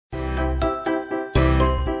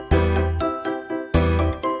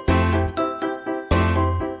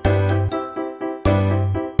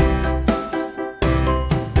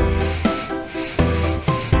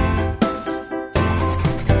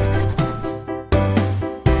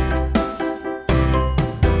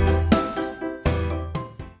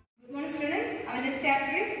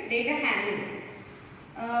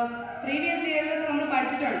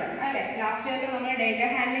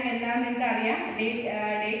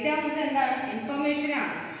നമുക്കറിയാം ഡേറ്റ എന്ന് വെച്ചാൽ എന്താണ്?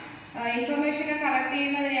 ഇൻഫർമേഷനാണ്. ഇൻഫർമേഷനെ കളക്ട്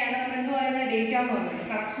ചെയ്യുന്നതിനെയാണ് നമ്മൾ എന്ത് പറയുന്നത്? ഡേറ്റ എന്ന് പറയുന്നത്.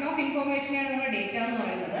 കളക്ഷൻ ഓഫ് ഇൻഫർമേഷനെയാണ് നമ്മൾ ഡേറ്റ എന്ന്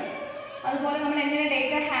പറയുന്നത്. അതുപോലെ നമ്മൾ എങ്ങനെ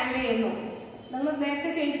ഡേറ്റ ഹാൻഡിൽ ചെയ്യുന്നു നമ്മൾ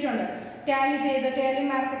നേരത്തെ ചെയ്തിട്ടുണ്ട്. ടാലി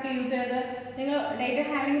മാർക്കൊക്കെ യൂസ് ചെയ്ത് നിങ്ങൾ ഡേറ്റ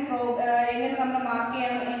ഹാൻഡ്ലിംഗ് എങ്ങനെ നമ്മൾ മാർക്ക്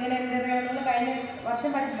ചെയ്യണം, എങ്ങനെ എന്ത് ചെയ്യണമെന്ന് കഴിഞ്ഞ വർഷം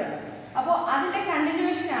പഠിച്ചിട്ടുണ്ട്. അപ്പോൾ അതിന്റെ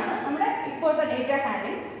കണ്ടിന്യൂവേഷൻ ആണ് നമ്മുടെ ഇപ്പോഴത്തെ ഡേറ്റ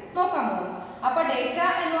ഹാൻഡ്ലിംഗ് നോക്കാൻ പോകുന്നത്. അപ്പോൾ ഡേറ്റ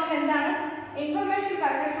എന്ന് പറഞ്ഞാൽ എന്താണ്? Information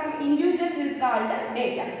collected from individuals is called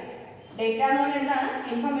data. Data എന്ന് പറഞ്ഞാൽ എന്താണ്?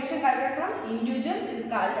 Information collected from individuals is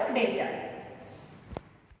called data.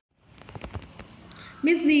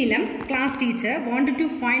 Miss Neelam, class teacher, wanted to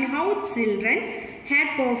find how children had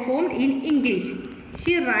performed in English.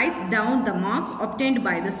 She writes down the marks obtained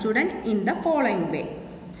by the student in the following way: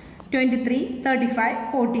 23, 35,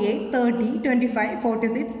 48, 30, 25,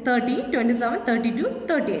 46, 30, 27, 32,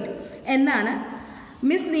 38. എന്നാണ്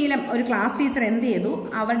miss നീലം ഒരു class teacher എന്ത് ചെയ്തു?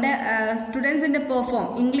 അവരുടെ സ്റ്റുഡൻസിന്റെ perform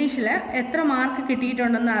ഇംഗ്ലീഷിൽ എത്ര mark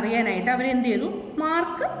കിട്ടിയിട്ടുണ്ടെന്ന് അറിയാനായിട്ട് അവരെന്ത് ചെയ്തു?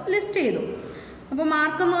 മാർക്ക് ലിസ്റ്റ് ചെയ്തു. അപ്പോൾ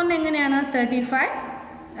മാർക്ക് എന്ന് പറഞ്ഞാൽ എങ്ങനെയാണ്? 23,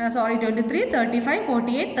 35,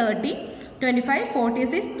 48, 30, 25,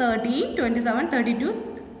 46, 30, 27, 32,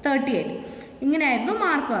 38 ഇങ്ങനെയായിരുന്നു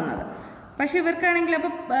മാർക്ക് വന്നത്. പക്ഷെ ഇവർക്കാണെങ്കിൽ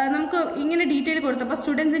അപ്പോൾ നമുക്ക് ഇങ്ങനെ ഡീറ്റെയിൽ കൊടുത്തപ്പോൾ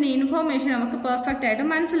സ്റ്റുഡൻസിന്റെ ഇൻഫോർമേഷൻ അവർക്ക് പെർഫെക്റ്റ് ആയിട്ട്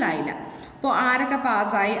മനസ്സിലായില്ല. അപ്പോൾ ആരൊക്കെ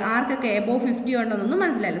പാസ്സായി, ആർക്കൊക്കെ എബോവ് 50 ഉണ്ടെന്നൊന്നും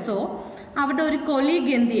മനസ്സിലായില്ല. സോ അവരുടെ ഒരു കൊളീഗ്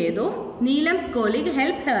എന്ത് ചെയ്തു? നീലംസ് colleague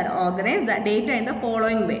help her organise the data in the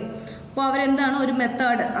following വേ. അപ്പോൾ അവരെന്താണ് ഒരു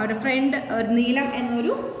മെത്തേഡ്, അവരുടെ ഫ്രണ്ട് ഒരു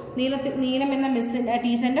നീലം എന്ന മിസ്സിന്റെ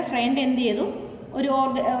ടീച്ചറിന്റെ ഫ്രണ്ട് എന്ത് ചെയ്തു?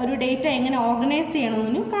 ഒരു ഡേറ്റ എങ്ങനെ ഓർഗനൈസ്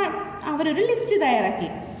ചെയ്യണമെന്നു അവരൊരു ലിസ്റ്റ് തയ്യാറാക്കി.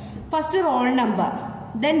 First roll number,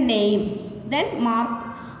 then name, then mark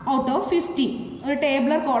out of 50 ഒരു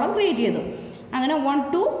ടേബിളർ കോളം ക്രിയേറ്റ് ചെയ്തു. അങ്ങനെ 1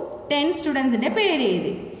 to 10 സ്റ്റുഡൻസിന്റെ പേര്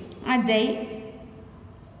എഴുതി. അജയ്,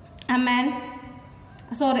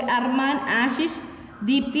 അർമാൻ, ആശിഷ്,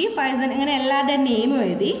 ദീപ്തി, ഫൈസൻ ഇങ്ങനെ എല്ലാവരുടെയും നെയിമും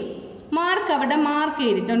എഴുതി. മാർക്ക് അവിടെ മാർക്ക്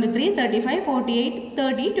എഴുതി 23, 35, 48,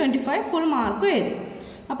 30, 25 ഫുൾ മാർക്കും എഴുതി.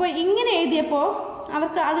 അപ്പോൾ ഇങ്ങനെ എഴുതിയപ്പോൾ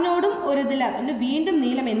അവർക്ക് അതിനോടും ഒരു ഇതില്ല. അതുകൊണ്ട് വീണ്ടും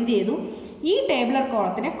നീലം എന്ത് ചെയ്തു? ഈ ടേബിളർ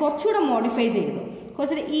കോളത്തിനെ കുറച്ചുകൂടെ മോഡിഫൈ ചെയ്തു,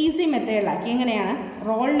 കുറച്ചുകൂടെ ഈസി മെത്തേഡിലാക്കി. എങ്ങനെയാണ്?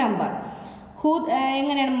 റോൾ നമ്പർ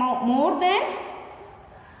എങ്ങനെയാണ്? മോർ ദാൻ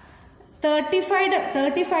 30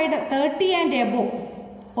 ആൻഡ് എബോവ്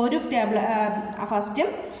ഒരു ടേബിൾ ഫസ്റ്റും,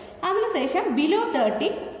 അതിനുശേഷം ബിലോ 30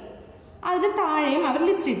 അതിന് താഴെയും അവർ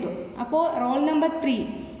ലിസ്റ്റ് ഇട്ടു. അപ്പോൾ റോൾ നമ്പർ 3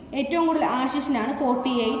 ഏറ്റവും കൂടുതൽ ആശിഷിനാണ്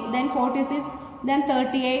 48, ദെൻ 46, ദെൻ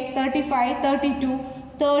 38, 35, 32,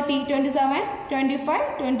 30, 27, 25,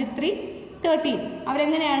 23, 13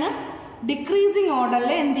 അവരെങ്ങനെയാണ് ഡിക്രീസിങ്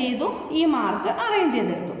ഓർഡറിൽ എന്ത് ചെയ്തു? ഈ മാർക്ക് അറേഞ്ച്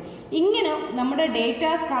ചെയ്തെടുത്തു. ഇങ്ങനെ നമ്മുടെ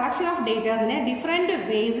datas collection of ഡേറ്റാസിനെ different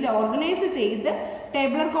വേസിൽ organise ചെയ്ത്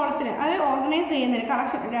ടേബിളർ കോളത്തിന് അത് ഓർഗനൈസ് ചെയ്യുന്നതിന്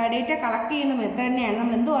ഡേറ്റ കളക്ട് ചെയ്യുന്ന മെത്തേഡിനെയാണ്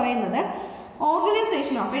നമ്മൾ എന്ത് പറയുന്നത്?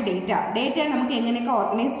 Organisation of A data. Data നമുക്ക് എങ്ങനെയൊക്കെ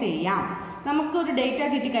ഓർഗനൈസ് ചെയ്യാം? നമുക്കൊരു ഡേറ്റ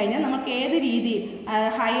കിട്ടിക്കഴിഞ്ഞാൽ നമുക്ക് ഏത് രീതിയിൽ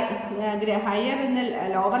ഹയർ ഇന്ന്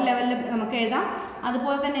ലോവർ ലെവലിൽ നമുക്ക് എഴുതാം.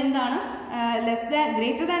 അതുപോലെ തന്നെ എന്താണ്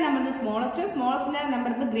greater than number smallest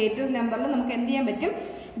number greatest നമ്പറിൽ നമുക്ക് എന്ത് ചെയ്യാൻ പറ്റും?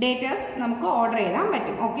 ഡേറ്റാസ് നമുക്ക് ഓർഡർ ചെയ്യാൻ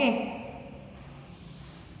പറ്റും. Okay,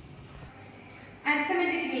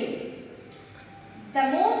 arithmetic mean. The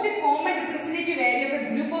most common representative value of a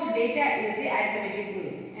group of data is the arithmetic mean.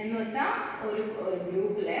 എന്ന് വെച്ചാൽ ഒരു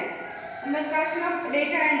ഗ്രൂപ്പിലെ കളക്ഷൻ ഓഫ്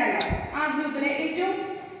ഡേറ്റ ഉണ്ടല്ലോ, ആ ഗ്രൂപ്പിലെ ഏറ്റവും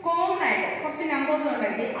കോമൺ ആയിട്ട് കുറച്ച് നമ്പേഴ്സ്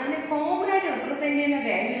ഉണ്ടെങ്കിൽ അതിനെ കോമൺ ആയിട്ട് റിപ്രസെന്റ് ചെയ്യുന്ന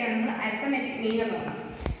വാല്യൂയാണ് നമ്മൾ അരിത്തമെറ്റിക് മീൻ എന്ന് പറയുന്നത്.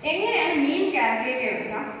 എങ്ങനെയാണ് മീൻ കാൽക്കുലേറ്റ് ചെയ്യുക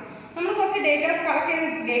വെച്ചാൽ നമ്മൾ കുറച്ച് ഡേറ്റാസ് കളക്ട് ചെയ്ത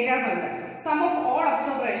ഡേറ്റാസ് ഉണ്ട്. സം ഓഫ് ഓൾ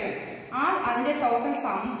ഒബ്സർവേഷൻ അതിന്റെ total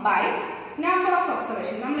some by number of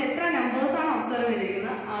observation. നമ്മൾ എത്ര നമ്പേഴ്സ് ആണ് ഒബ്സർവ്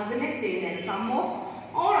ചെയ്തിരിക്കുന്നത് അതിനെ ചെയ്യുന്നത് some of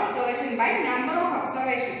all observation by number of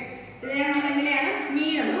observation. ഇതിനാണ് നമ്മൾ എങ്ങനെയാണ്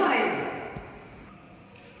മീൻ എന്ന് പറയുന്നത്.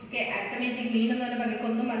 ഓക്കെ, അരിത്തമെറ്റിക് മീൻ എന്ന് പറയുമ്പോൾ നിങ്ങൾക്ക്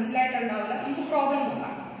ഒന്നും മനസ്സിലായിട്ടുണ്ടാവില്ല. നമുക്ക് പ്രോബ്ലം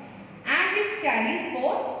നോക്കാം. Ashish studies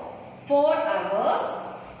for 4 hours,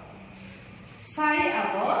 5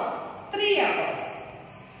 hours, 3 hours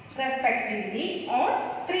respectively on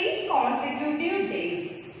 3 consecutive days.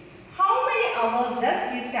 How many hours does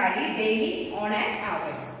he study daily on an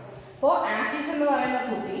average? അപ്പോൾ ആഷിഷ് എന്ന് പറയുന്ന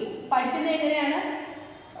കുട്ടി പഠിക്കുന്നത് എങ്ങനെയാണ്?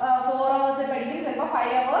 4 hours പഠിക്കും, ചിലപ്പോൾ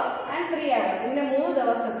 5 hours and 3 hours. ഇതിന്റെ 3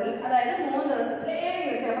 ദിവസത്തിൽ, അതായത് 3 ദിവസത്തിൽ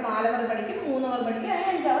ഏതെങ്കിലും ചിലപ്പോൾ 4 hour പഠിക്കും, 3 hour പഠിക്കും,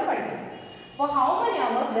 അല്ലെങ്കിൽ 5 hour പഠിക്കും. അപ്പോൾ ഹൗ മെനി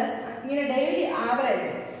അവേഴ്സ് ഡസ് ഇങ്ങനെ ഡെയിലി ആവറേജ്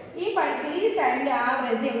ഈ ടൈമിന്റെ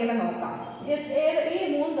ആവറേജ് എങ്ങനെ നോക്കാം? ഈ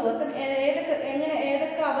 3 ദിവസം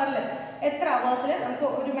ഏതൊക്കെ അവറിൽ എത്ര അവേഴ്സിൽ നമുക്ക്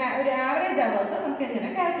ഒരു ആവറേജ് അവേഴ്സ് നമുക്ക് എങ്ങനെ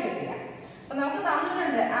കാൽക്കുലേറ്റ് ചെയ്യാം? അപ്പൊ നമുക്ക്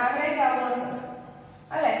തന്നിട്ടുണ്ട് ആവറേജ് അവേഴ്സ്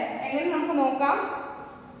അല്ലെ. എങ്ങനെ നമുക്ക് നോക്കാം?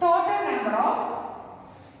 Total number of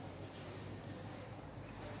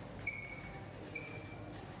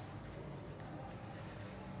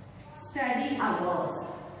study hours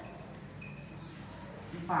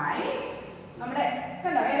by നമ്മുടെ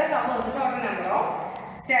കണ്ടോ ഏതൊക്കെ hours total number of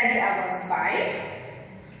study hours by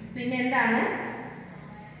പിന്നെ എന്താണ്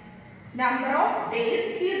number of days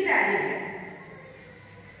he studied.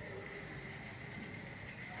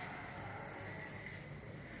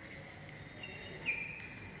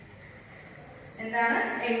 എന്താണ്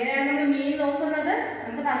എങ്ങനെയാണ് നമ്മൾ മീൻ നോക്കുന്നത്?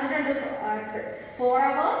 നമുക്ക് തന്നിട്ടുണ്ട് 4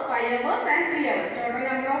 hours, 5 hours and 3 hours. Total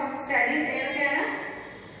number of studies ഏതൊക്കെയാണ്?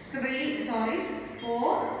 4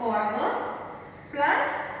 hours plus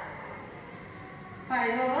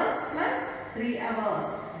 5 hours plus 3 hours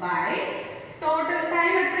by total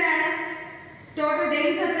time എത്രയാണ്? Total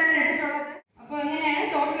days എത്രയാണ് എടുത്തിട്ടുള്ളത്? അപ്പോൾ എങ്ങനെയാണ്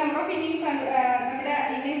total number of innings നമ്മുടെ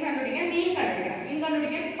innings കണ്ടുപിടിക്കാൻ മീൻ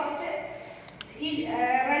കണ്ടുപിടിക്കാൻ ഫസ്റ്റ്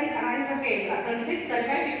runs ഒക്കെ എഴുതുക 36,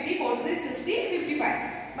 35, 50, 46, 60, 55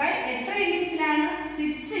 by എത്ര ഇന്നിംഗ്സിലാണ്?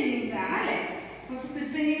 6 ഇന്നിംഗ്സ് ആണ് അല്ലേ?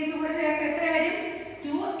 6 ഇന്നിംഗ്സ് കൂടെ ചേർത്ത് എത്ര വരും?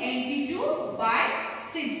 282 by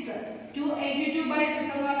 6. 282 by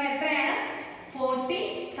 6 എന്ന് പറഞ്ഞാൽ എത്രയാണ്?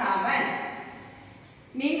 47.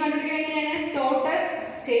 മീൻ കണ്ടുപിടിക്കാൻ എങ്ങനെയാണ്? ടോട്ടൽ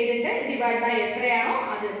ചെയ്തിട്ട് ഡിവൈഡ് ബൈ എത്രയാണോ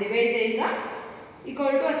അത് ഡിവൈഡ് ചെയ്യുക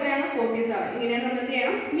ഈക്വൽ ടു എത്രയാണ്? 47. ഇങ്ങനെയാണ് നമ്മൾ എന്ത്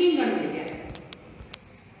ചെയ്യണം? മീൻ കണ്ടുപിടിക്കാൻ.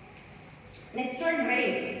 Next one,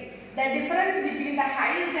 range. The difference between the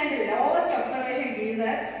highest and the lowest observation gives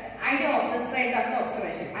an idea of the spread of the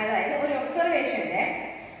observation. അതായത് ഒരു ഒബ്സർവേഷന്റെ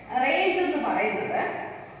റേഞ്ച് എന്ന് പറയുന്നത്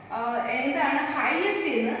എന്താണ്? ഹൈയസ്റ്റ്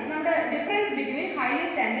എന്ന് നമ്മുടെ difference between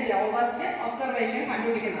highest and lowest observation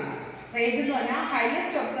കണ്ടുപിടിക്കുന്നതാണ്. Range എന്ന് പറഞ്ഞാൽ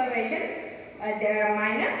highest observation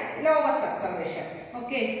minus lowest observation.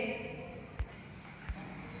 Okay.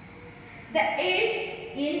 The age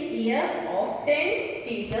in years of 10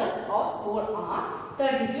 teachers of school are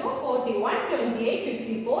 32, 41, 28,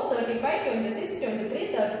 54, 35, 26, 23,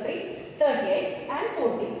 33, 38 and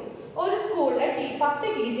 40. ഒരു സ്കൂളിലെ 10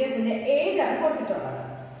 ടീച്ചേഴ്സിന്റെ ഏജ് ആണ് കൊടുത്തിട്ടുള്ളത്.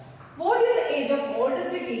 What is the age of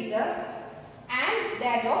oldest teacher and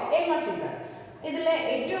that of youngest teacher? ഇതിലെ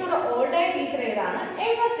ഏറ്റവും കൂടുതൽ old teacher ഏതാണ്?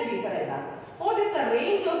 Youngest teacher ഏതാണ്? What is the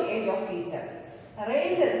range of age of teacher?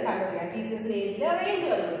 Range കണ്ടുപിടിക്കുക. ടീച്ചേഴ്സിന്റെ ഏജിന്റെ റേഞ്ച്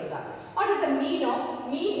കണ്ടുപിടിക്കുക. What is the mean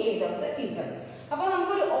age of the teacher? അപ്പോൾ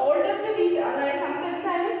നമുക്കൊരു oldest teacher, അതായത് നമുക്ക്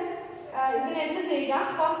എന്തായാലും ഇതിനെ എന്ത് ചെയ്യുക?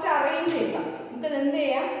 ഫസ്റ്റ് അറേഞ്ച് ചെയ്യുക. നമുക്ക് എന്ത്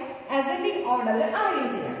ചെയ്യാം? അസെൻഡിങ് ഓർഡറിൽ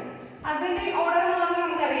അറേഞ്ച് ചെയ്യാം. അസെൻഡിങ് ഓർഡർ എന്ന് പറഞ്ഞാൽ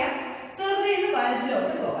നമുക്കറിയാം ചെറുതിൽ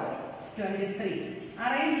വലുതിലോട്ട് പോകാം. 23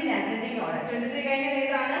 അറേഞ്ച് ഇൻ അസെൻഡിങ് ഓർഡർ. 23 കഴിഞ്ഞാൽ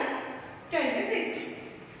ഏതാണ്? 26.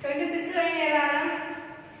 26 കഴിഞ്ഞാൽ ഏതാണ്?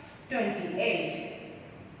 28.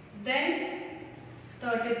 Then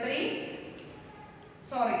 32,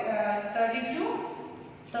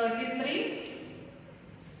 33,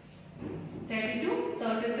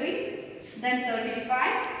 then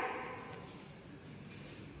 35,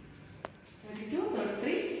 32,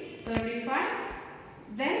 33, 35,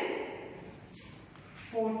 then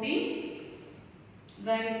 40,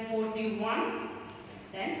 then 41,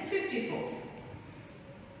 then 54.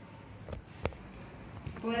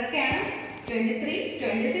 അപ്പോൾ ഇതൊക്കെയാണ് 23,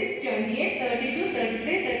 26, 28, 32,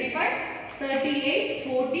 33, 35, 38,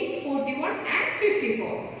 40, 41 and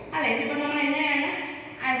 54. അല്ലേ? ഇതിപ്പോൾ നമ്മൾ എങ്ങനെയാണ്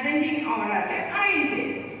അസെൻഡിങ് ഓർഡറിൽ അറേഞ്ച്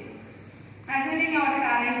ചെയ്തത്? അസെൻഡിങ് ഓർഡറിൽ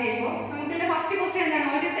അറേഞ്ച് ചെയ്യുമ്പോൾ നമുക്ക് ഫസ്റ്റ് ക്വസ്റ്റ്യൻ എന്താണ്?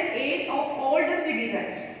 What is the age of oldest teacher?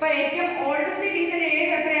 ഇപ്പൊ ഏറ്റവും ഓൾഡസ്റ്റ് ടീച്ചറിന്റെ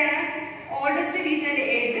ഏജ് എത്രയാണ്? ഓൾഡസ്റ്റ് ടീച്ചറിന്റെ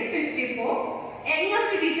ഏജ് 54.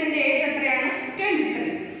 യങ്ങസ്റ്റ് ടീച്ചറിന്റെ ഏജ് എത്രയാണ്?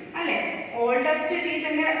 23. അല്ലെ? ഓൾഡസ്റ്റ്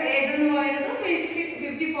ടീച്ചറിന്റെ ഏജ് എന്ന് പറയുന്നത്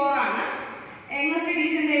 54 ആണ്. യങ്ങസ്റ്റ്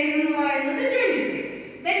ടീച്ചറിന്റെ ഏജ് എന്ന് പറയുന്നത് 23.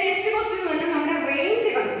 Then next question എന്ന് പറഞ്ഞാൽ നമ്മുടെ റേഞ്ച്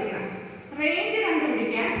കണ്ടുപിടിക്കണം. റേഞ്ച്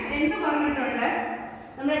കണ്ടുപിടിക്കാൻ എന്ത് പറഞ്ഞിട്ടുണ്ട്?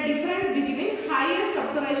 നമ്മുടെ difference between highest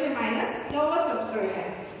observation minus lowest observation.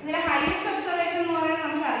 ഇതിലെ ഹൈയസ്റ്റ് ഒബ്സർവേഷൻ എന്ന് പറയുന്നത്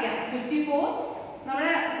നമുക്കറിയാം 54.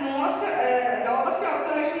 നമ്മുടെ സ്മോളസ്റ്റ് ലോവസ്റ്റ്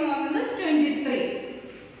ഒബ്സർവേഷൻ എന്ന് പറയുന്നത് 23.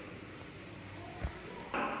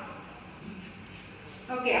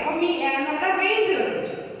 ഓക്കെ. അപ്പം നമ്മുടെ റേഞ്ച്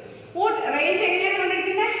കണ്ടുപിടിച്ചു. റേഞ്ച് എങ്ങനെയാണ്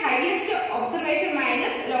കണ്ടിരിക്കുന്നത്? Highest observation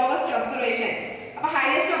minus lowest observation. അപ്പൊ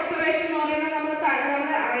ഹൈയസ്റ്റ് ഒബ്സർവേഷൻ എന്ന് പറയുന്നത് നമ്മുടെ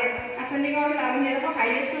അസെൻഡിങ് ഓർഡറിൽ അറേഞ്ച് ചെയ്തപ്പോൾ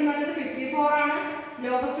ഹൈയസ്റ്റ് എന്ന് പറയുന്നത് 54 ആണ്.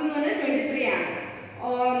 ലോവസ്റ്റ് എന്ന് പറയുന്നത് 23 ആണ്.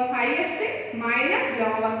 Highest minus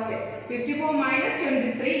lowest 54 minus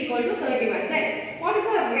 23 equal to 31. Then what is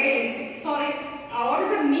the range? What is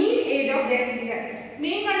the mean age of that teacher?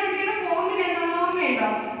 Mean കണ്ടുപിടിക്കുന്ന ഫോർമുല എന്താണെന്ന് ഓർമ്മയുണ്ടോ?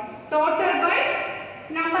 ടോട്ടൽ ബൈ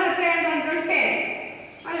നമ്പർ എത്രയാണ് തന്നിട്ടുള്ളത്? 10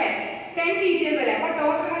 അല്ലേ? 10 ടീച്ചേഴ്സ് അല്ലേ? അപ്പോൾ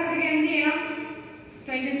ടോട്ടൽ കണ്ടുപിടിക്കാൻ എന്ത് ചെയ്യണം?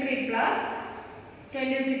 23 plus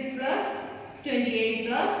 26 plus 28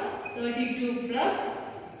 plus 32 plus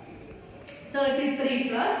 33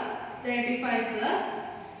 plus 35 plus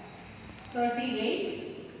 38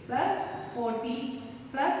 plus 40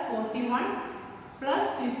 plus 41 plus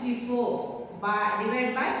 54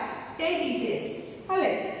 divided by 10 teachers.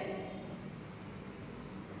 അല്ലേ?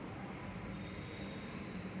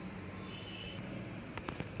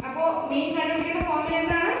 അപ്പോൾ മീൻ കണ്ടുപിടിക്കുന്ന ഫോർമുല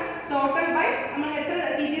എന്താണ്? ടോട്ടൽ ബൈ നമ്മൾ എത്ര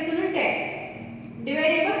ടീച്ചേഴ്സ് ഉണ്ട്? 10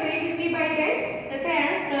 ഡിവൈഡ് ചെയ്യുമ്പോൾ 350 by 10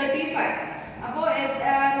 എത്രയാണ്? 35. അപ്പോൾ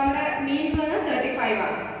നമ്മുടെ മീൻ എന്ന് 35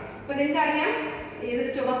 ആണ്. അപ്പോൾ നിങ്ങൾക്ക് അറിയാം ഇത്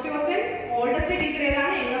ഫസ്റ്റ് ക്വസ്റ്റ്യൻ ഓൾഡസ്റ്റ് ടീച്ചർ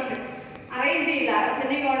ഏതാണ്? യങ്ങസ്റ്റ്. അറേഞ്ച് ചെയ്യുക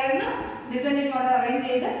അസെൻഡിങ് ഓർഡറിൽ നിന്ന് ഡിസെൻഡിങ് ഓർഡർ അറേഞ്ച്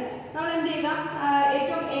ചെയ്ത് നമ്മൾ എന്ത് ചെയ്യുക?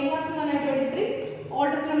 ഏറ്റവും യങ്ങസ്റ്റ് എന്ന് പറഞ്ഞാൽ 23,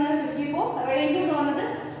 ഓൾഡസ്റ്റ് എന്ന് പറഞ്ഞാൽ 54, റേഞ്ച് എന്ന് പറഞ്ഞത്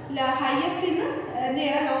ഹയസ്റ്റ് നിന്ന് എന്ത്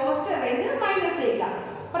ചെയ്യുക? ലോവസ്റ്റ് റേഞ്ച് മൈനസ് ചെയ്യുക.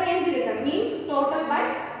 അപ്പോൾ റേഞ്ച് കിട്ടും. മീൻ ടോട്ടൽ ബൈ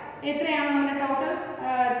എത്രയാണ് നമ്മുടെ ടോട്ടൽ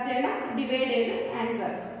ഡിവൈഡ് ചെയ്ത്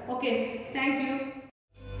ആൻസർ. Okay, thank you.